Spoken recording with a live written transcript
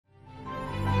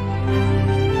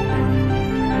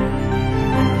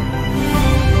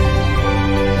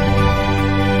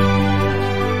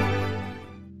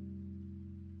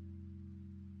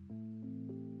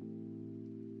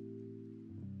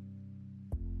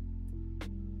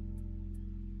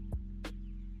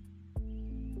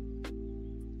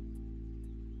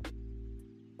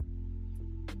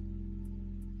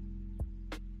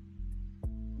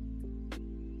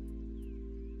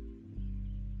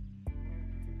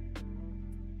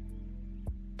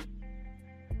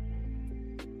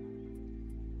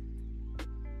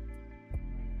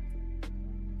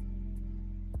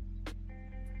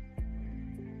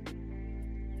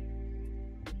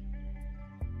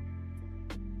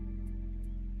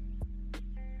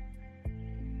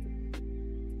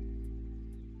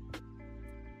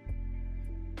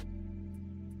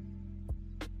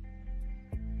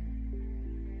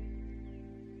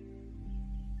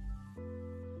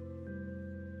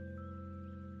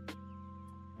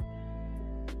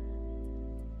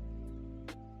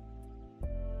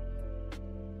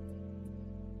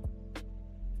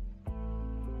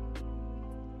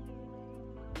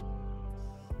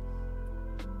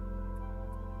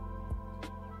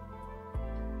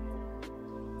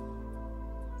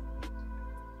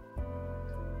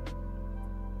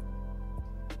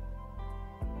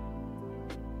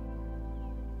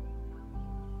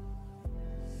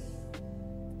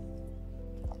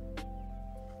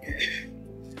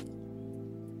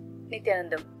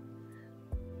Nithyanandam,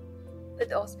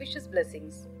 with auspicious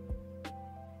blessings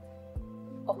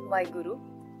of my Guru,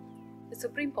 the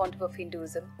Supreme Pontiff of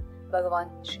Hinduism, Bhagavan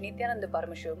Shri Nithyananda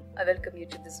Paramashivam, I welcome you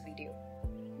to this video.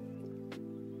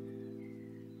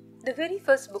 The very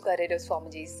first book I read of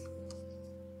Swamiji's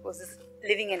was this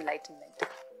Living Enlightenment.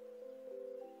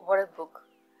 What a book!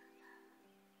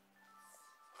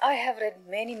 I have read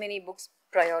many books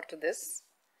prior to this,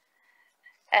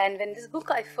 and when this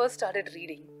book I first started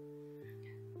reading,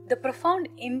 the profound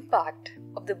impact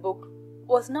of the book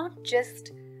was not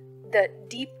just the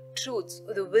deep truths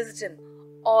or the wisdom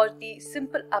or the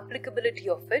simple applicability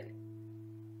of it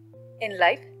in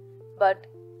life, but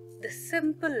the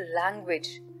simple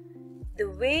language, the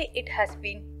way it has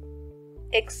been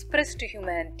expressed to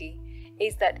humanity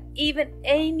is that even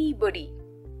anybody,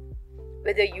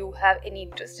 whether you have any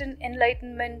interest in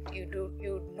enlightenment, you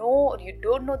know or you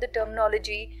don't know the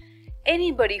terminology,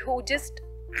 anybody who just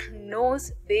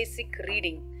knows basic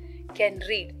reading can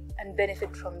read and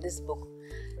benefit from this book.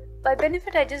 By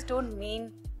benefit, I just don't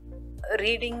mean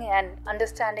reading and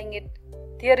understanding it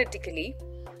theoretically,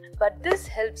 but this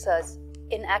helps us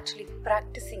in actually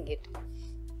practicing it.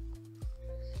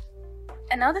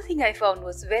 Another thing I found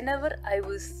was whenever I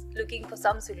was looking for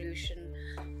some solution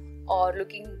or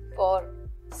looking for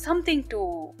something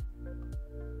to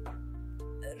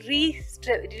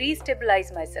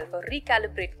re-stabilize myself or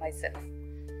recalibrate myself,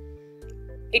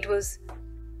 it was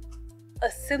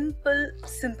a simple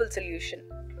solution.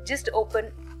 Just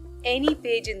open any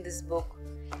page in this book,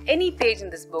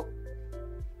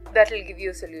 that will give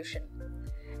you a solution.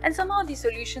 And somehow these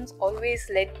solutions always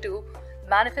led to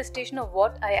manifestation of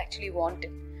what I actually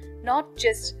wanted. Not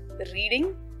just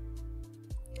reading,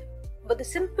 but the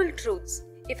simple truths.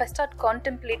 If I start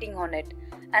contemplating on it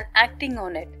and acting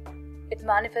on it, it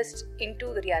manifests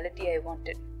into the reality I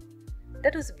wanted.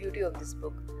 That was the beauty of this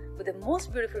book. But the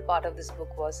most beautiful part of this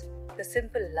book was the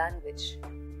simple language.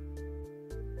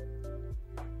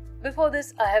 Before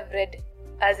this, I have read,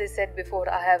 as I said before,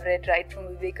 I have read right from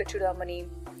Viveka Chudamani,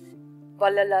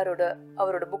 Vallalaroda,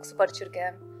 avaroda books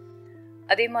padichirken.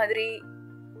 Adhe madri,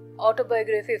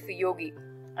 autobiography of Yogi.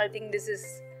 I think this is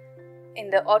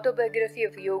in the autobiography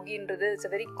of Yogi. It's a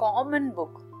very common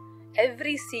book.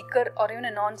 Every seeker or even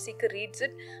a non-seeker reads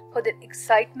it for the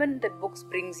excitement that books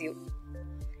brings you.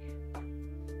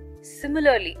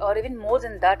 Similarly, or even more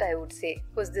than that, I would say,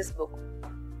 was this book.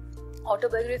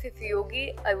 Autobiography of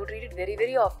Yogi, I would read it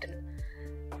very often.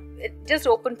 Just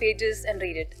open pages and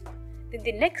read it. Then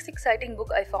the next exciting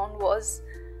book I found was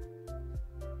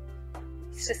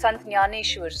Sant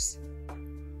Jnaneshwar's.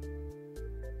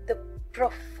 The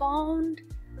profound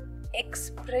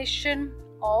expression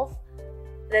of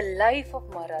the life of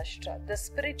Maharashtra, the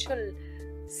spiritual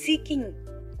seeking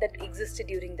that existed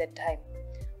during that time,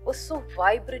 was so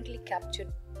vibrantly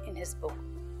captured in his book.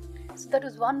 So that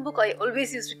was one book I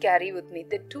always used to carry with me.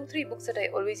 The 2-3 books that I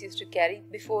always used to carry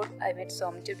before I met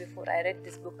Swamiji, before I read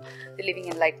this book, The Living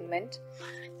Enlightenment.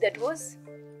 That was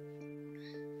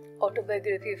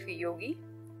Autobiography of Yogi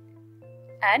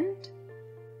and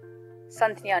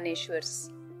Sant Jnaneshwar's.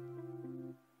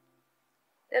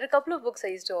 There are a couple of books I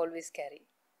used to always carry.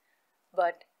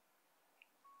 But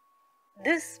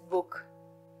this book,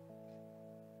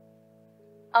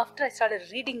 after I started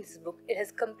reading this book, it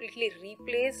has completely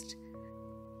replaced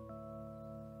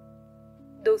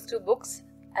those 2 books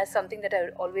as something that I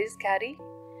would always carry.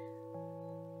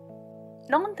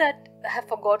 Not that I have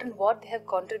forgotten what they have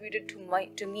contributed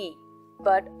to me,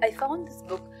 but I found this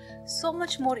book so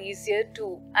much more easier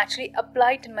to actually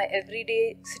apply it in my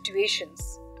everyday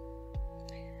situations.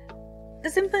 The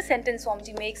simple sentence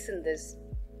Swamiji makes in this: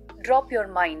 drop your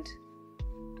mind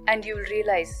and you will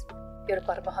realize you're a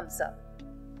Paramahamsa.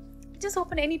 Just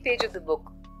open any page of the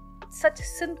book. Such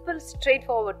simple,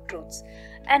 straightforward truths.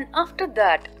 And after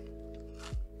that,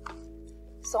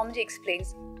 Swamiji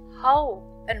explains how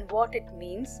and what it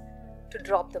means to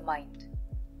drop the mind.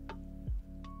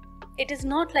 It is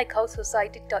not like how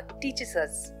society teaches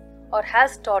us or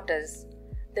has taught us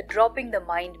that dropping the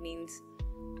mind means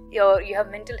you have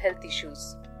mental health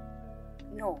issues.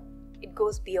 No, it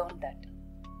goes beyond that.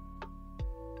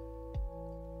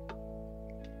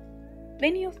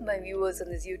 Many of my viewers on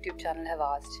this YouTube channel have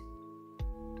asked,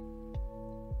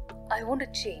 I want to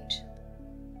change.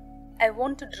 I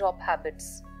want to drop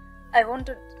habits. I want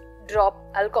to drop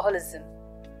alcoholism.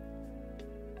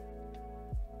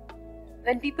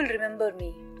 When people remember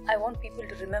me, I want people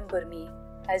to remember me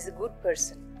as a good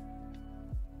person,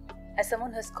 as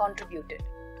someone who has contributed.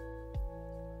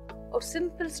 ஒரு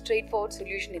simple straightforward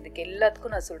solution இதுக்கு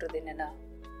எல்லாத்துக்கும் நான் சொல்றது என்னன்னா,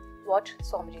 watch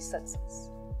Swamiji's satsangs.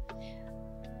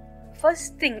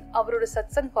 First thing அவரோட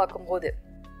சத்சங் பார்க்கும்போது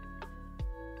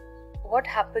what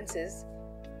happens is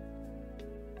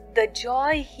the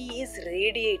joy he is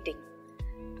radiating,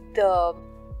 the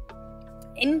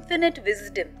infinite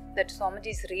wisdom that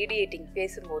Swamiji is radiating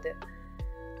பேசும்போது,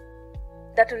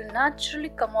 that will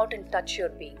naturally come out and touch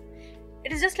your being.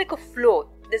 It is just like a flow.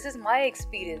 This is my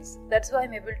experience. That's why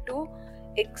I'm able to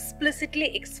explicitly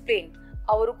explain.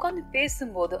 அவர் உட்கார்ந்து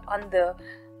பேசும்போது அந்த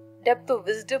depth of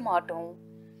wisdom ஆட்டும்,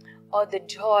 or the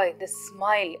joy, the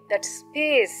smile, that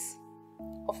space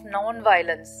of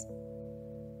non-violence.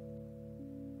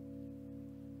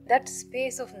 That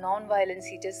space of non-violence,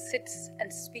 he just sits and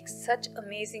speaks such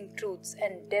amazing truths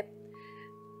and depth.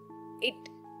 It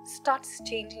starts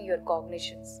changing your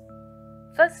cognitions.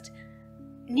 First,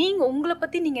 நீங்க உங்களை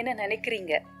பத்தி நீங்க என்ன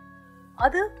நினைக்கிறீங்க,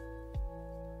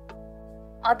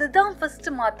 அதுதான் first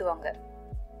மாத்துவாங்க.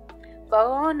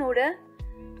 பகவானோட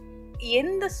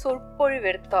எந்த சொற்பொழிவு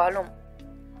எடுத்தாலும்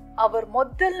அவர்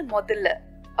முதல்ல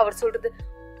அவர் சொல்றது,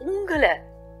 உங்களை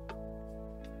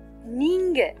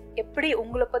நீங்க எப்படி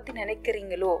உங்களை பத்தி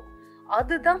நினைக்கிறீங்களோ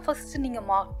அதுதான் ஃபர்ஸ்ட் நீங்க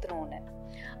மாத்தணும்னு.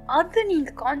 அது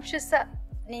நீங்க கான்சியஸா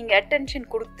நீங்க அட்டென்ஷன்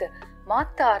கொடுத்து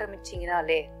மாத்த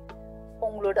ஆரம்பிச்சீங்கனாலே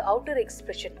உங்களோட அவுட்டர்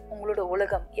எக்ஸ்பிரஷன், உங்களோட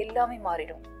உலகம் எல்லாமே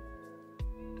மாறிடும்.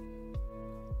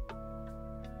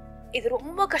 இது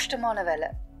ரொம்ப கஷ்டமான வேலை.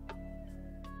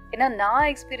 ஏன்னா நான்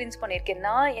எக்ஸ்பீரியன்ஸ் பண்ணியிருக்கேன்.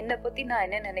 நான் என்னை பத்தி நான்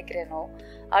என்ன நினைக்கிறேனோ,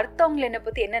 அடுத்தவங்களை என்னை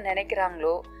பத்தி என்ன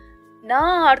நினைக்கிறாங்களோ,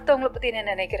 நான் அடுத்தவங்களை பத்தி என்ன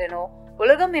நினைக்கிறேனோ,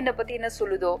 உலகம் என்னை பத்தி என்ன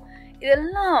சொல்லுதோ,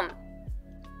 இதெல்லாம்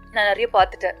நான் நிறைய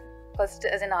பார்த்துட்டேன். ஃபர்ஸ்ட்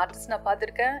as an artist நான்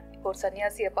பார்த்துருக்கேன், இப்போ ஒரு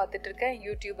சன்னியாசியை பார்த்துட்டு இருக்கேன்,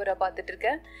 யூடியூபரை பார்த்துட்டு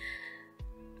இருக்கேன்.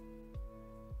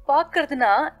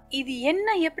 பார்க்கறதுனா இது என்ன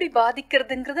எப்படி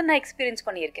பாதிக்கிறதுங்கிறத நான் எக்ஸ்பீரியன்ஸ்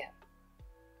பண்ணியிருக்கேன்.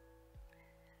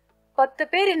 10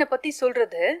 பேர் என்னை பத்தி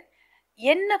சொல்றது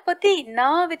என்னை பத்தி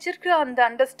நான் வச்சிருக்கிற அந்த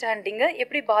அண்டர்ஸ்டாண்டிங்கை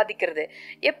எப்படி பாதிக்கிறது,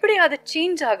 எப்படி அது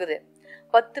சேஞ்ச் ஆகுது.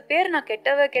 10 பேர் நான்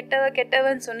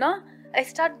கெட்டவன்னு சொன்னா I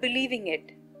start believing it.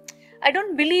 I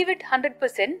don't believe it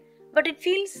 100%, but it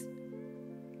feels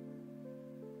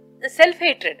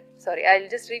self-hatred. Sorry, I'll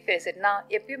just rephrase it. நான்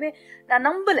எப்பயுமே நான்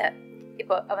நம்பல.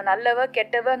 இப்போ அவன் நல்லவ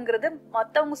கெட்டவங்கிறது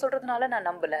மற்றவங்க சொல்றதுனால நான்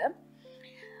நம்பல.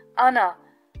 ஆனா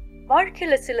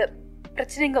வாழ்க்கையில சில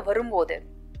பிரச்சனைங்க வரும்போது,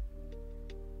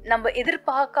 நம்ம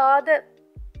எதிர்பார்க்காத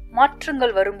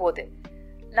மாற்றங்கள் வரும்போது,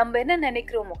 நம்ம என்ன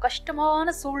நினைக்கிறோமோ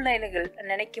கஷ்டமான சூழ்நிலைகள்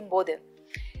நினைக்கும் போது,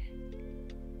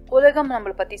 உலகம்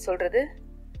நம்மளை பத்தி சொல்றது,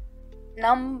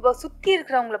 நம்ம சுத்தி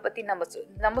இருக்கிறவங்கள பத்தி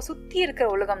நம்ம சுத்தி இருக்கிற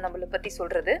உலகம் நம்மளை பத்தி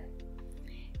சொல்றது,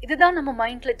 இதுதான் நம்ம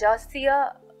மைண்ட்ல ஜாஸ்தியா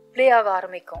பிளே ஆக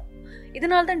ஆரம்பிக்கும்.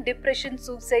 இதனால்தான் டிப்ரெஷன்,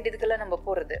 சூசைட் இதுக்கெல்லாம் நம்ம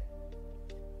போறது.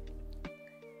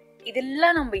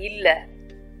 இதெல்லாம் நம்ம இல்ல.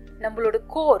 நம்மளோட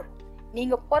கோர்,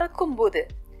 நீங்க பிறக்கும் போது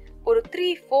ஒரு 3,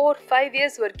 4, 5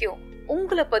 years வரைக்கும்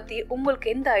உங்களை பத்தி உங்களுக்கு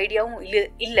எந்த ஐடியாவும்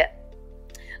இல்ல.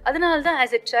 அதனால்தான்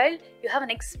as a child you have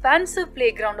an expansive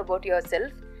playground about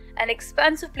yourself, an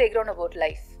expansive playground about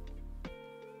life.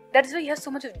 That's why you have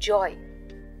so much of joy.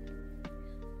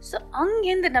 So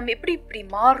அங்கேருந்து நம்ம எப்படி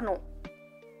மாறணும்,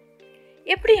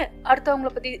 எப்படி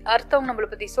அடுத்தவங்க நம்மளை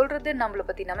பத்தி சொல்றது, நம்மளை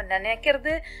பத்தி நம்ம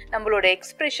நினைக்கிறது, நம்மளோட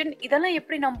எக்ஸ்பிரஷன், இதெல்லாம்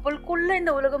எப்படி நம்மளுக்குள்ள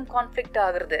இந்த உலகம் கான்ஃபிளிக்ட்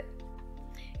ஆகுறது,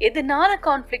 எதனால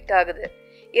கான்ஃபிளிக்ட் ஆகுது,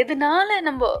 எதனால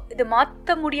நம்ம இதை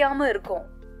மாற்ற முடியாம இருக்கோம்,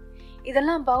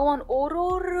 இதெல்லாம் பகவான் ஒரு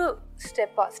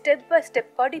ஸ்டெப் பை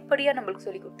ஸ்டெப் படிப்படியா நம்மளுக்கு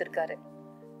சொல்லி கொடுத்திருக்காரு.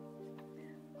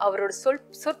 அவரோட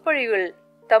சொற்பொழிவுகள்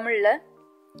தமிழ்ல,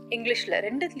 இங்கிலீஷ்ல,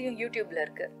 ரெண்டுத்துலயும் யூடியூப்ல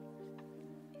இருக்கு.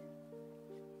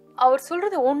 அவர்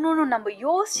சொல்றது ஒன்னொன்னு நம்ம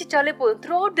யோசிச்சாலே போதும்.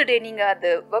 த்ரூ அவுட் தி டே நீங்க அது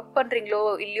ஒர்க் பண்றீங்களோ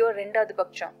இல்லையோ, ரெண்டாவது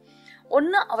பட்சம்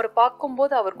ஒன்னு அவரை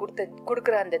பார்க்கும்போது அவர்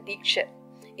கொடுக்குற அந்த தீட்சை,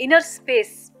 இன்னர்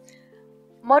ஸ்பேஸ்,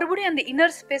 மறுபடியும் அந்த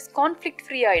இன்னர் ஸ்பேஸ் கான்ஃபிளிக்ட்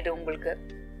ஃப்ரீ ஆயிடும் உங்களுக்கு.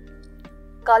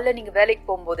 காலைல நீங்க வேலைக்கு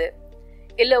போகும்போது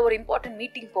இல்ல ஒரு இம்பார்ட்டன்ட்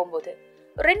மீட்டிங் போகும்போது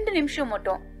 2 நிமிஷம்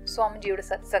மட்டும் சுவாமிஜியோட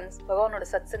சத்சங்ஸ், பகவானோட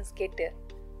சத்சங்ஸ் கேட்டு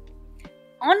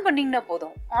ஆன் பண்ணீங்கன்னா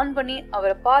போதும். ஆன் பண்ணி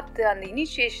அவரை பார்த்து அந்த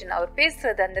இனிஷியேஷன், அவர்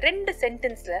பேசுறது அந்த 2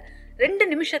 சென்டென்ஸ்ல 2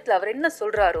 நிமிஷத்துல அவர் என்ன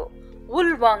சொல்றாரோ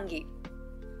உள் வாங்கி,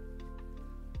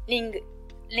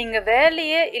 நீங்க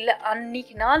வேலையே இல்ல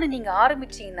அன்னைக்கு நாள் நீங்க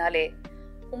ஆரம்பிச்சீங்கனாலே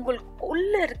உங்களுக்கு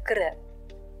உள்ள இருக்கிற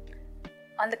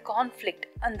அந்த கான்ஃபிளிக்ட்,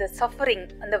 அந்த சஃபரிங்,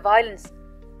 அந்த வயலன்ஸ்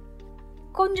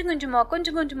கொஞ்சம்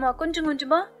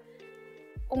கொஞ்சமா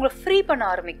உங்களை ஃப்ரீ பண்ண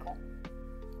ஆரம்பிக்கும்.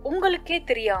 உங்களுக்கே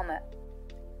தெரியாம,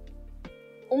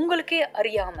 உங்களுக்கே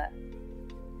அறியாம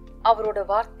அவரோட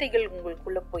வார்த்தைகள்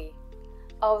உங்களுக்குள்ள போய்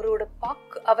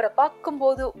அவரை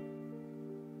பார்க்கும்போது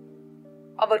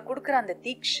அவர் கொடுக்கிற அந்த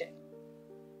தீட்சை.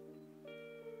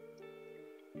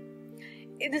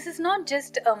 This is not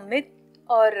just a myth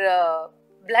or a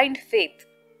blind faith.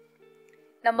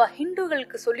 நம்ம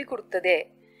ஹிந்துகளுக்கு சொல்லி கொடுத்ததே,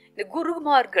 இந்த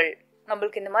குருமார்கள்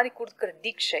நம்மளுக்கு இந்த மாதிரி கொடுக்குற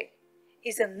தீட்சை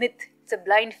is a myth, it's a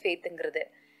blind faithங்கிறது.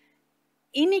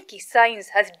 இன்னைக்கு science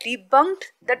has debunked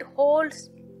that whole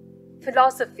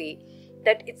philosophy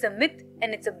that it's a myth and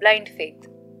it's a blind faith.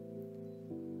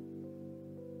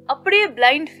 அப்படியே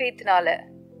blind faithனால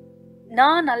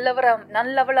நான்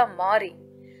நல்லவளா மாறி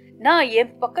நான்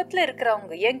என் பக்கத்துல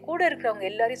இருக்கிறவங்க என் கூட இருக்கிறவங்க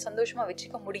எல்லாரையும் சந்தோஷமா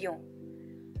வச்சுக்க முடியும்,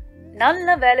 நல்ல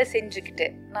வேலை செஞ்சுக்கிட்டு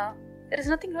நான் there is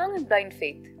nothing wrong in blind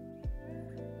faith.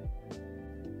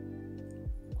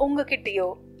 உங்ககிட்டயோ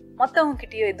மற்றவங்க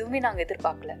கிட்டயோ எதுவுமே நாங்கள்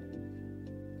எதிர்பார்க்கல.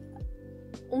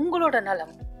 உங்களோட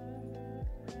நலம்,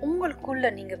 உங்களுக்குள்ள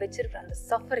நீங்க வச்சிருக்கிற அந்த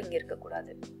சஃபரிங்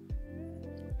இருக்கக்கூடாது.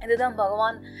 இதுதான்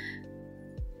பகவான்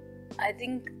ஐ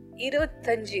திங்க்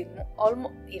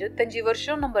 25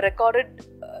 வருஷம் நம்ம ரெக்கார்டட்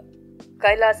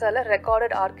கைலாசால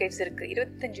ரெக்கார்டட் ஆர்கைவ்ஸ் இருக்கு.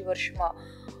 25 வருஷமா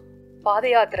பாத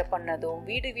யாத்திரை பண்ணதும்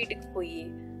வீடு வீட்டுக்கு போய்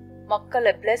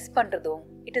மக்களை பிளஸ் பண்றதும்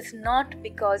it is not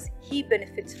because he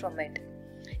benefits from it.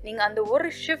 நீங்க அந்த ஒரு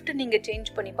ஷிஃப்ட் நீங்க சேஞ்ச்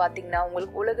பண்ணி பாத்தீங்கன்னா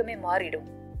உங்களுக்கு உலகமே மாறிடும்.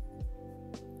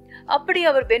 அப்படி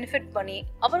அவர் பெனிஃபிட் பண்ணி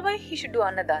அவர் why he should do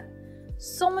annadan.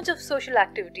 So much of social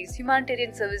activities,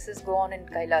 humanitarian services go on in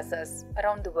Kailasas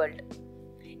around the world.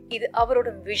 இது அவரோட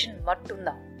விஷன்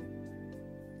மட்டும்தான்.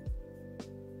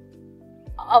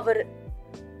 அவர்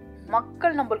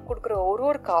மக்கள் நம்மளுக்கு கொடுக்குற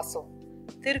ஒரு காசும்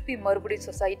திருப்பி மறுபடியும்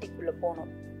சொசைட்டிக்குள்ள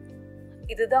போகணும்.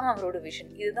 இதுதான் அவரோட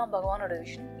விஷன், இதுதான் பகவானோட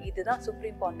விஷன், இதுதான்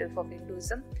சுப்ரீம் பாயிண்ட் ஆஃப்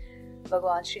ஹிந்துவிசம்,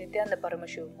 பகவான் Sri Nityananda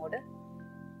பரமசிவமோட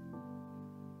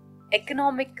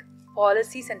economic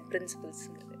policies and principles.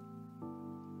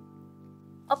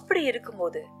 அப்படி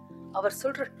இருக்கும்போது அவர்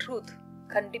சொல்ற ட்ரூத்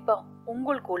கண்டிப்பா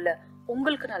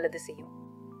உங்களுக்கு நல்லது செய்யும்.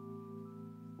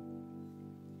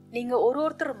 நீங்க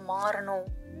ஒருத்தர் மாறணும்,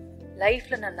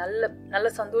 லைஃப்ல நான் நல்ல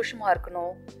சந்தோஷமா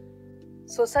இருக்கணும்,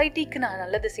 சொசைட்டிக்கு நான்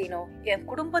நல்லது செய்யணும், என்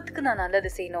குடும்பத்துக்கு நான் நல்லது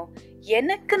செய்யணும்,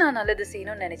 எனக்கு நான் நல்லது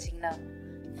செய்யணும்னு நினைச்சீங்கன்னா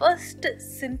ஃபர்ஸ்ட்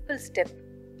சிம்பிள் ஸ்டெப்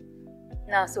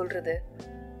நான் சொல்றது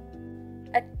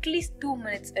at least 2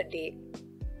 minutes a day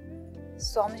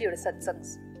சுவாமிஜியோட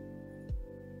satsangs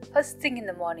first thing in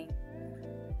the morning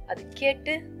அது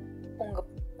கேட்டு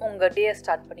உங்க டே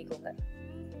ஸ்டார்ட் பண்ணிக்கோங்க.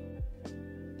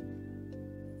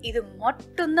 இது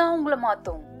மட்டும்தான் உங்களை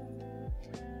மாத்தும்,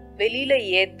 வெளியில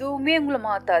எதுவுமே உங்களை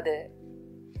மாத்தாது.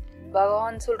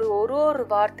 பகவான் சொல்ற ஒரு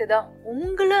வார்த்தை தான்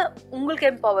உங்களுக்கு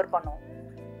எம்பவர் பண்ணும்.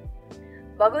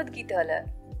 பகவத்கீதால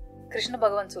கிருஷ்ண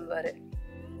பகவான் சொல்வாரு,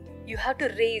 you have to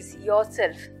raise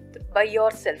yourself by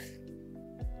yourself.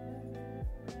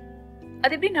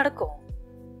 அது எப்படி நடக்கும்?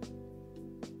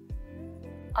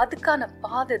 அதுக்கான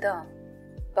பாதை தான்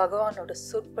பகவானோட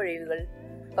சொற்பொழிவுகள்,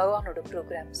 பகவானோட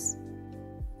ப்ரோக்ராம்ஸ்.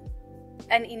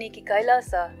 அண்ட் இன்னைக்கு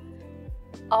கைலாசா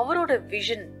அவரோட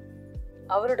விஷன்,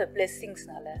 அவரோட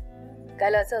பிளெஸிங்ஸ்னால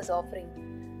Kailasa is offering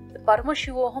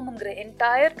பரமசிவோகம்ங்கிற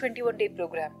entire 21 day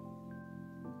program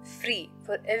free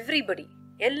for everybody.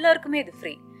 எல்லாருக்குமே இது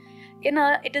ஃப்ரீ. ஏன்னா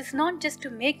it is not just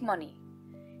to make money.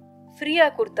 ஃப்ரீயா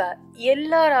கொடுத்தா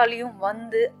எல்லாராலையும்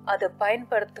வந்து அதை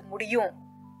பயன்படுத்த முடியும்,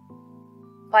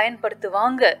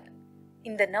 பயன்படுத்துவாங்க.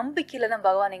 இந்த நம்பிக்கையில தான்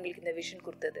பகவான் எங்களுக்கு இந்த விஷன்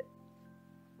கொடுத்தது.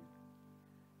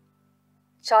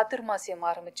 சாத்துர்மாசியம்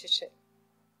ஆரம்பிச்சிச்சு.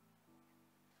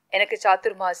 எனக்கு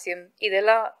சாத்துர்மாசியம்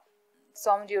இதெல்லாம்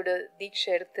சுவாமிஜியோட தீட்சை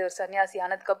எடுத்து சன்னியாசி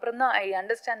ஆனதுக்கு அப்புறம் தான் I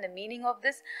understand the meaning of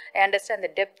this, I understand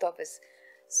the depth of this.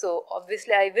 So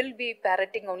obviously I will be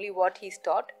parroting only what he's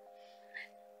taught,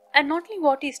 and not only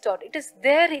what he's taught, it is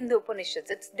there in the Upanishads,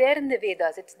 it's there in the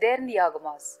Vedas, it's there in the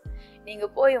Agamas. நீங்க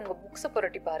போய் உங்க புக்ஸை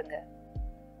புரட்டி பாருங்க,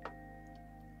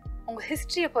 உங்க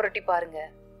ஹிஸ்டரியை புரட்டி பாருங்க,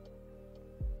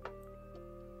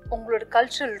 உங்களோட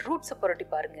கல்ச்சரல் ரூட்ஸை புரட்டி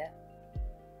பாருங்க.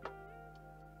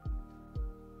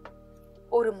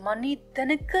 ஒரு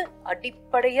மனிதனுக்கு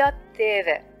அடிப்படையா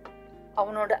தேவை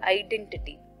அவனோட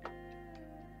ஐடென்டிட்டி.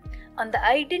 அந்த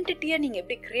ஐடென்டிட்டியை நீங்க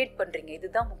எப்படி கிரியேட் பண்றீங்க,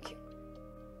 இதுதான் முக்கியம்.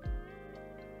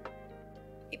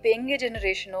 இப்ப எங்க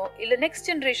ஜெனரேஷனோ இல்ல next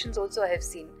generations also I have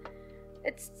seen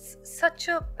it's such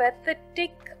a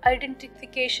pathetic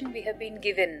identification we have been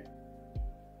given,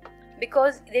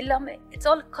 because it's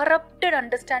all corrupted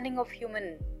understanding of human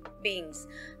beings,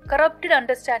 corrupted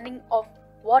understanding of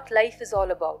what life is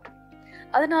all about.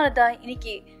 அதனால தான்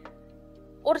இன்னைக்கு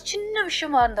ஒரு சின்ன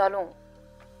விஷயமா இருந்தாலும்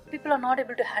people are not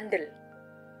able to handle.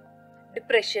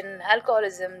 Depression,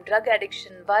 alcoholism, drug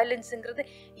addiction, வயலன்ஸுங்கிறது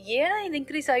ஏன் இது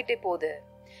increase ஆகிட்டே போகுது?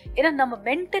 ஏன்னா நம்ம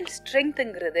மென்டல்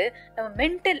ஸ்ட்ரென்த்துங்கிறது, நம்ம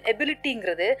மென்டல்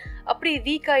எபிலிட்டிங்கிறது அப்படி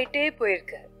வீக் ஆகிட்டே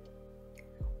போயிருக்கு.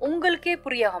 உங்களுக்கே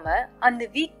புரியாம அந்த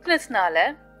வீக்னஸ்னால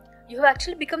you have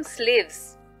actually become slaves.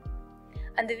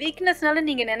 அந்த வீக்னஸ்னால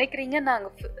நீங்க நினைக்கிறீங்க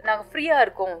நாங்க ஃப்ரீயா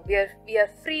இருக்கோம், we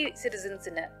are free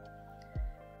citizensன்னு.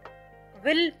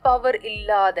 Will power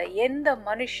இல்லாத எந்த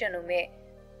மனுஷனுமே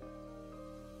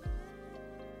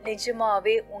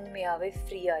நிஜமாவே உண்மையாவே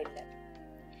ஃப்ரீயா இல்லை.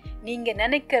 நீங்க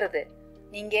நினைக்கிறது,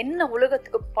 நீங்க என்ன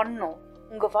உலகத்துக்கு பண்ணோம்,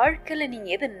 உங்க வாழ்க்கையில நீங்க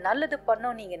எது நல்லது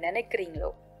பண்ணோம் நீங்க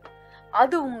நினைக்கிறீங்களோ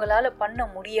அது உங்களால பண்ண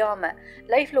முடியாம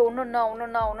லைஃப்ல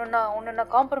ஒன்னொன்னா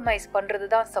காம்ப்ரமைஸ்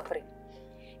பண்றதுதான் சஃபரிங்.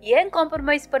 ஏன்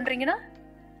காம்ப்ரமைஸ் பண்றீங்கன்னா,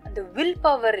 அந்த வில்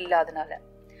பவர் இல்லாதனால,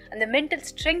 அந்த மென்டல்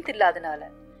ஸ்ட்ரென்த் இல்லாதனால.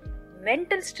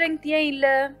 மென்டல் ஸ்ட்ரென்த் ஏன் இல்ல?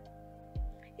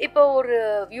 இப்போ ஒரு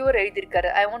வியூவர் எழுதியிருக்காரு,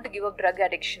 I want to give up drug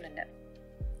addiction.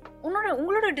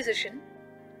 உங்களோட டிசிஷன்.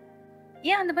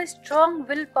 ஏன் அந்த மாதிரி strong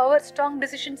will power, strong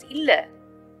decisions இல்ல?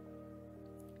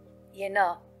 ஏன்னா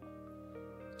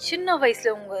சின்ன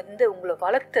வயசுல உங்களை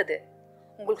வளர்த்தது,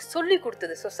 உங்களுக்கு சொல்லி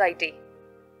கொடுத்தது சொசைட்டி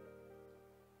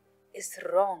இஸ்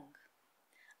ராங்.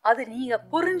 அது நீங்க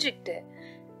புரிஞ்சுக்கிட்டு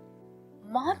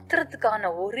மாத்துறதுக்கான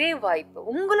ஒரே வாய்ப்பு,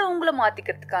 உங்களை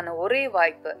மாத்திக்கிறதுக்கான ஒரே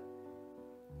வாய்ப்பு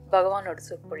பகவானோட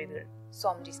சொற்பொழிவுகள்,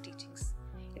 சுவாமிஜிஸ் டீச்சிங்ஸ்.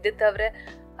 இது தவிர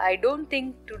I don't think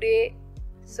today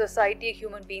society,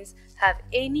 human beings have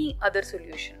any other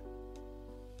solution.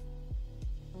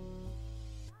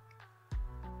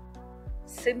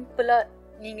 சிம்பிளா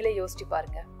நீங்களே யோசிச்சு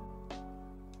பாருங்க.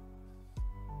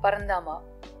 பரந்தாமா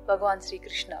பகவான் ஸ்ரீ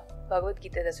கிருஷ்ணா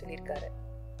பகவத்கீதை சொல்லியிருக்காரு,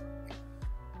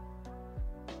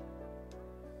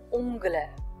 உங்களை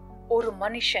ஒரு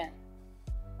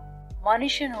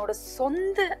மனுஷனோட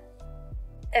சொந்த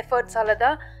எஃபர்ட்ஸால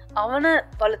தான் அவனை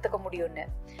வளர்த்துக்க முடியும்னு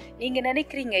நீங்க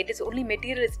நினைக்கிறீங்க. It is only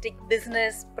materialistic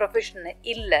business profession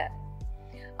இல்ல.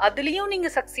 அதுலயும் நீங்க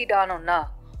சக்சீட் ஆனோம்னா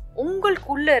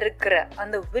உங்களுக்குள்ள இருக்கிற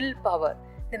அந்த will power,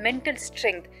 the mental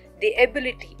strength, the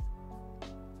ability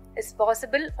is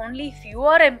possible only if you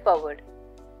are empowered.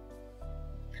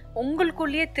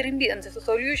 உங்களுக்குள்ளேயே திரும்பி அந்த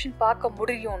சொல்யூஷன் பார்க்க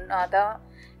முடியும்னா தான்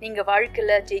நீங்க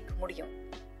வாழ்க்கையில ஜெயிக்க முடியும்.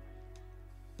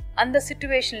 அந்த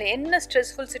சிச்சுவேஷன்ல என்ன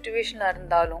ஸ்ட்ரெஸ்ஃபுல் சிச்சுவேஷனா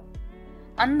இருந்தாலும்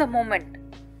அந்த மோமெண்ட்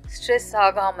ஸ்ட்ரெஸ்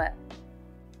ஆகாம,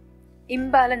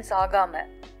 இம்பேலன்ஸ் ஆகாம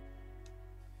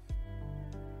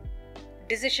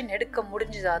டிசிஷன் எடுக்க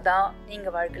முடிஞ்சதாதான் நீங்க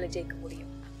வாழ்க்கையில ஜெயிக்க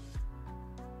முடியும்.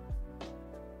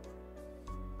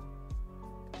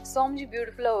 சுவாமிஜி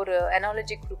பியூட்டிஃபுல்லா ஒரு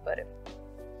அனாலஜி கொடுப்பாரு.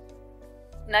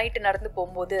 நைட்டு நடந்து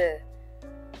போகும்போது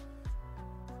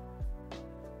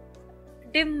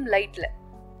டிம் லைட்ல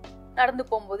நடந்து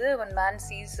போகும்போது one man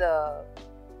sees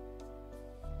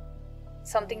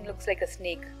something looks like a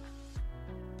snake.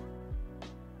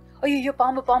 ஐயோ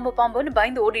பாம்பு பாம்பு பாம்புன்னு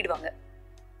பயந்து ஓடிடுவாங்க.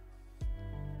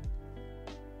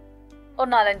 ஒரு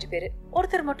 4-5 பேரு.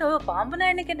 ஒருத்தர் மட்டும் பாம்புனா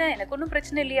எனக்கு என்ன, எனக்கு ஒன்றும்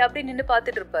பிரச்சனை இல்லையா அப்படின்னு நின்று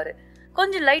பார்த்துட்டு இருப்பாரு.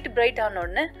 கொஞ்சம் லைட் பிரைட் ஆன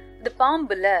உடனே இந்த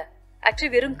பாம்புல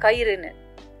ஆக்சுவலி வெறும் கயிறுன்னு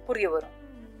புரிய வரும்.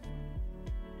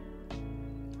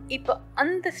 இப்ப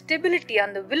அந்த ஸ்டெபிலிட்டி,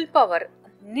 அந்த வில் பவர்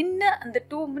நின்று அந்த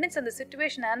 2 minutes அந்த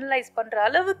சிச்சுவேஷன் அனலைஸ் பண்ற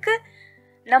அளவுக்கு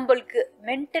நம்மளுக்கு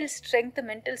மென்டல் ஸ்ட்ரென்த்,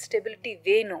 மென்டல் ஸ்டெபிலிட்டி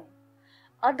வேணும்.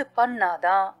 அது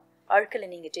பண்ணாதான் வாழ்க்கையில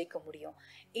நீங்க ஜெயிக்க முடியும்.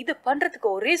 இது பண்றதுக்கு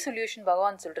ஒரே சொல்யூஷன்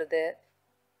பகவான் சொல்றது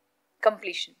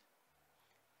கம்ப்ளீஷன்.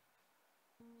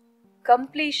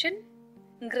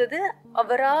 கம்ப்ளீஷன்ங்கிறது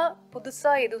அவரா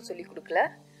புதுசா எதுவும் சொல்லி கொடுக்கல,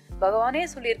 பகவானே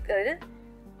சொல்லியிருக்காரு.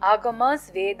 ஆகமாஸ்,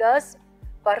 வேதாஸ்,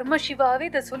 பரமசிவாவே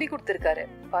இதை சொல்லி கொடுத்திருக்காரு.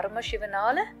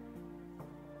 பரமசிவனால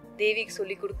தேவிக்கு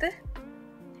சொல்லி கொடுத்து,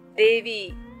 தேவி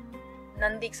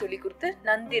நந்திக்கு சொல்லி கொடுத்து,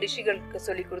 நந்தி ரிஷிகளுக்கு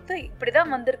சொல்லி கொடுத்து,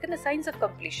 இப்படிதான் வந்திருக்கு இந்த science of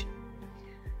completion.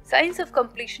 Science of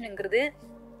கம்ப்ளீஷன்ங்கிறது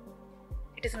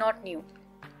it is not new.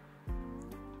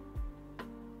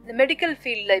 இந்த மெடிக்கல்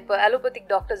ஃபீல்ட்ல இப்போ அலோபதிக்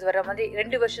டாக்டர்ஸ் வர மாதிரி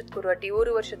 2 வருஷத்துக்கு ஒரு வாட்டி,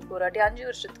 1 வருஷத்துக்கு ஒரு வாட்டி, 5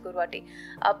 வருஷத்துக்கு ஒரு வாட்டி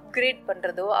அப்கிரேட்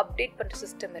பண்றதோ அப்டேட் பண்ற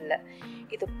சிஸ்டம் இல்லை.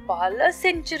 இது பல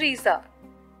செஞ்சுரிஸா,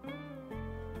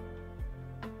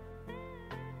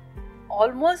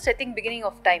 almost I think beginning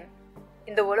of time,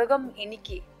 இந்த உலகம்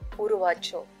இன்னைக்கு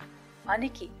உருவாச்சோ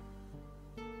அன்னைக்கு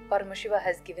Paramasiva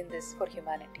has given this for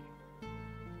humanity.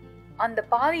 அந்த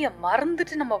பாதையை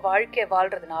மறந்துட்டு நம்ம வாழ்க்கையை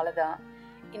வாழ்றதுனாலதான்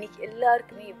இன்னைக்கு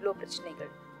எல்லாருக்குமே இவ்வளோ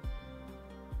பிரச்சனைகள்.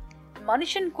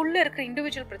 மனுஷனுக்குள்ள இருக்கிற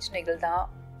இண்டிவிஜுவல் பிரச்சனைகள் தான்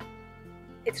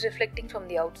it's reflecting from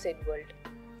the out side world.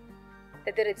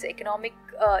 Whether it's economic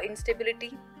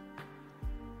instability,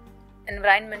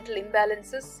 environmental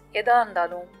imbalances, எதா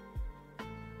இருந்தாலும்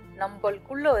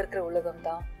நம்மளுக்குள்ள இருக்கிற உலகம்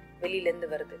தான் வெளியில இருந்து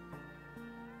வருது.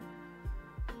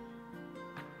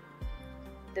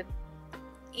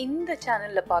 இந்த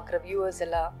சேனல்ல பாக்குற வியூவர்ஸ்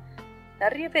எல்லாம்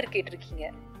நிறைய பேர் கேட்டிருக்கீங்க,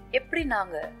 எப்படி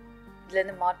நாங்க இதுல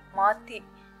இருந்து மாத்தி,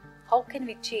 how can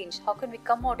we change, how can we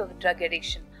come out of drug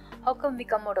addiction, how can we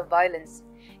come out of violence,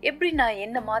 எப்படி நான்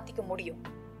என்ன மாத்திக்க முடியும்?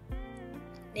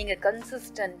 நீங்க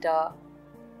கன்சிஸ்டன்டா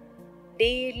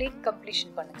டெய்லி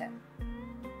கம்ப்ளீஷன் பண்ணுங்க.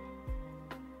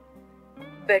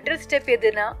 பெட்டர் ஸ்டெப்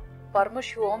எதுனா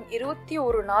பரமசிவம்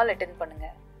 21 நாள் அட்டென்ட் பண்ணுங்க.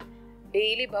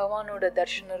 டெய்லி பகவானோட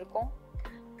தர்ஷனம் இருக்கும்.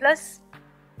 பிளஸ்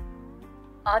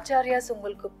ஆச்சாரியாஸ்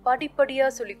உங்களுக்கு படிப்படியா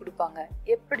சொல்லி கொடுப்பாங்க.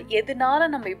 எப்படி எதனால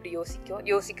நம்ம இப்படி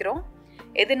யோசிக்கிறோம்,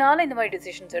 எதனால இந்த மாதிரி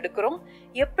டிசிஷன்ஸ் எடுக்கிறோம்,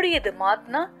 எப்படி எது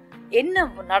மாத்தினா என்ன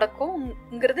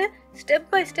நடக்கும்ங்கிறது ஸ்டெப்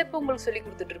பை ஸ்டெப் உங்களுக்கு சொல்லி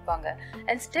கொடுத்துட்டு இருப்பாங்க.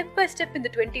 அண்ட் ஸ்டெப் பை ஸ்டெப்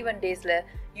இந்த 21 daysல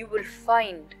you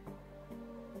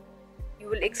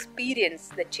will experience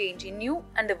the change in you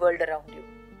and the world around you.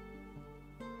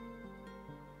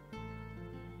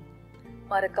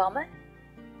 மறக்காம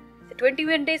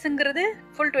 21 daysங்கிறது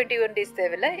full 21 days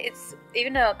தேவையில்ல. It's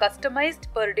even a customized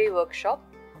per day workshop.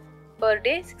 Per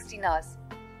day 16 hours.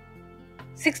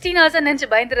 16 hours நினைச்சு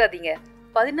பயந்துடாதீங்க.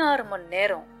 16 மணி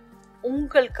நேரம்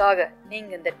உங்களுக்காக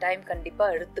நீங்க இந்த டைம் கண்டிப்பா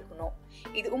எடுத்துக்கணும்.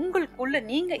 இது உங்களுக்குள்ள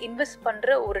நீங்க இன்வெஸ்ட்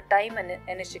பண்ற ஒரு டைம்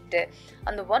நினைச்சுக்கிட்டு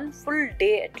அந்த ஒன் ஃபுல்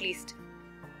டே அட்லீஸ்ட்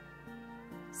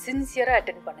சின்சியரா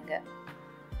அட்டென்ட் பண்ணுங்க.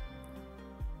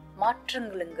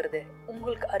 மாற்றங்கள்ங்கிறது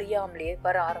உங்களுக்கு அறியாமலேயே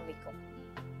வர ஆரம்பிக்கும்.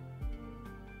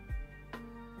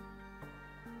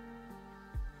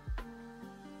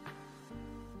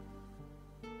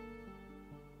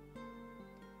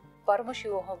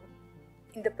 பரமசிவோகம்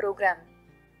இந்த ப்ரோக்ராம்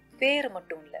பேர்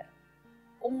மட்டும் இல்ல,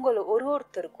 உங்களை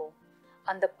ஒருத்தருக்கும்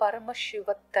அந்த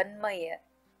பரமசிவ தன்மைய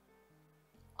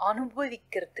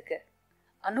அனுபவிக்கிறதுக்கு,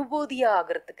 அனுபூதியா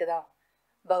ஆகிறதுக்கு தான்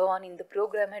பகவான் இந்த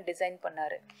ப்ரோக்ராமை டிசைன்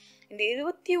பண்ணாரு. இந்த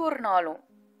 21 நாளும்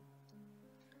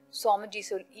சுவாமிஜி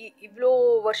இவ்வளோ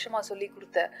வருஷமா சொல்லி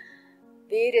கொடுத்த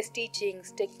வேரியஸ்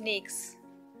டீச்சிங்ஸ், டெக்னிக்ஸ்,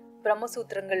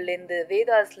 பிரம்மசூத்திரங்கள்லேருந்து,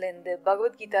 வேதாஸ்லேருந்து,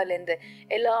 பகவத்கீதாலேருந்து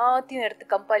எல்லாத்தையும் எடுத்து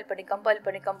கம்பைல்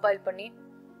பண்ணி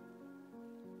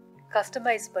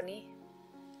கஸ்டமைஸ் பண்ணி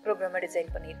ப்ரோக்ராமை டிசைன்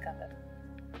பண்ணியிருக்காங்க.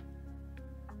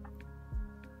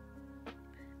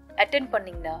 அட்டென்ட்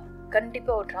பண்ணீங்கன்னா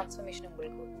கண்டிப்பா ஒரு டிரான்ஸ்ஃபர்மேஷன்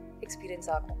உங்களுக்கு எக்ஸ்பீரியன்ஸ்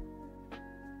ஆகும்.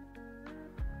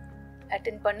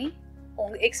 அட்டென்ட் பண்ணி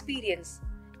உங்க எக்ஸ்பீரியன்ஸ்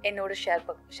என்னோட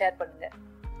ஷேர் பண்ணுங்க.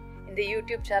 இந்த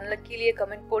யூடியூப் சேனல்ல கீழே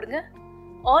கமெண்ட் போடுங்க,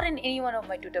 or in any one of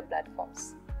my Twitter platforms,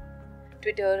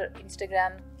 Twitter,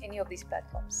 Instagram, any of these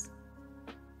platforms.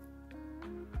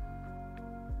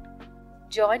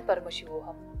 Join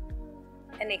Paramashivoham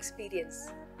and experience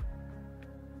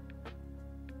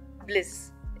bliss,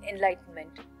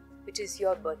 enlightenment, which is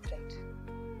your birthright.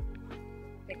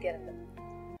 Nithyananda.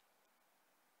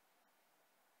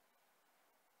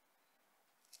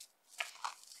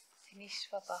 Finish,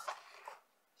 Papa.